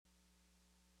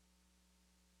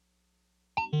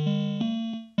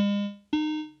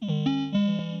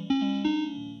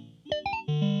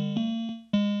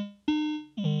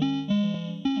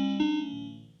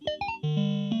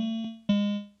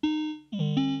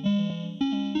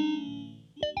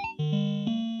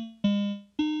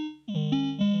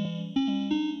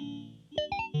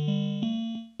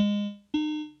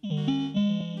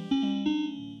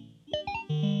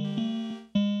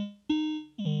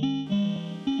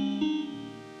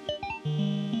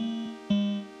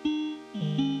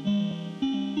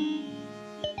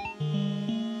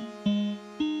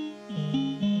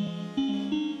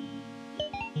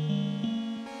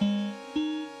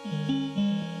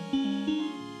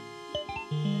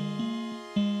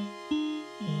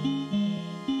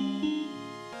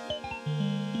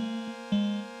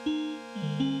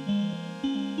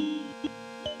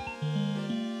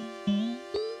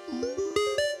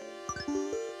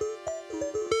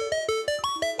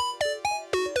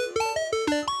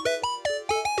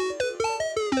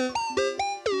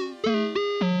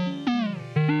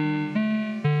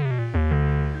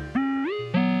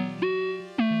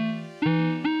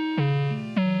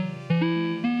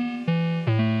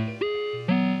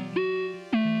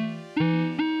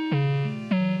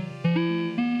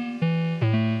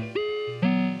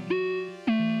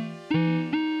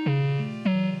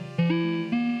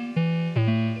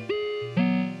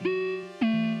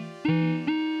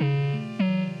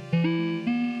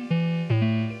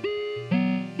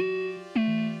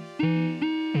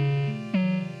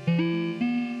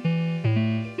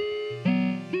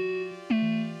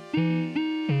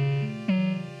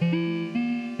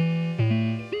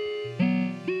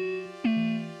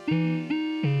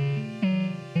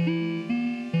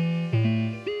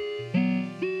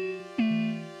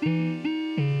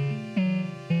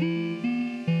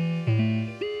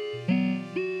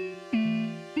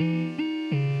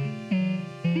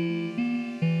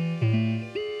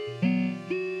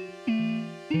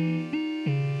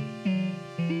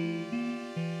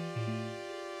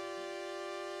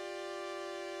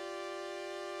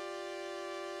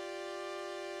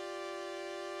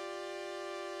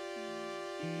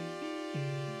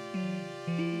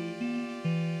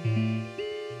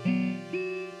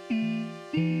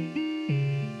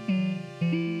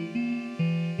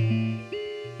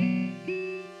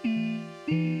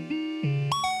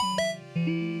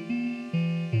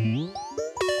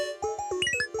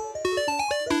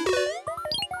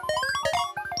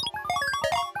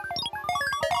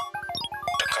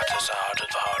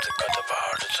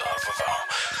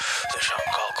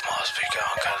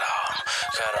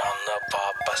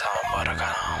Pappasan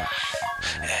barkanam.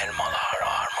 Elmalar,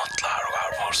 armutlar,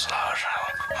 karpuzlar,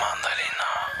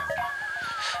 mandalina.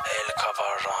 El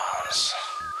kabarans.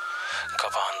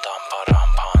 Kabandan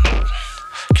parampan.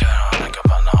 Kerane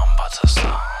kabandan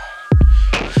batısa.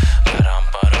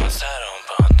 Karamparun serum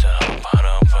pantıram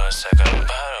param pısakan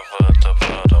param pıtı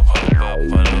pıtı pıtı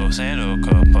pıtı seru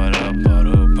kapara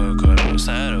paru pıkuru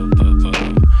seru pıpı.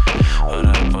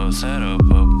 Arapı seru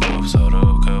pıpı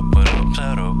seru kapara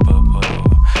seru pıpı.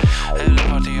 El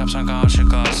parti yapsan karşı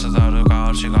karşıları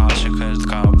karşı karşı kız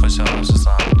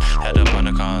kapışarsızsan. Hadi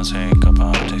bana kanse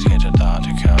kapat eskide daha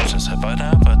tükensiz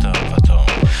bada bada bada.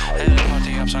 El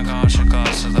parti yapsan karşı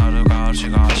karşıları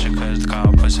karşı karşı kız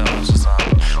kapışarsızsan.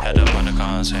 Hadi bana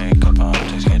kanse kapat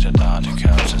eskide daha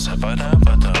tükensiz bada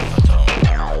bada bada.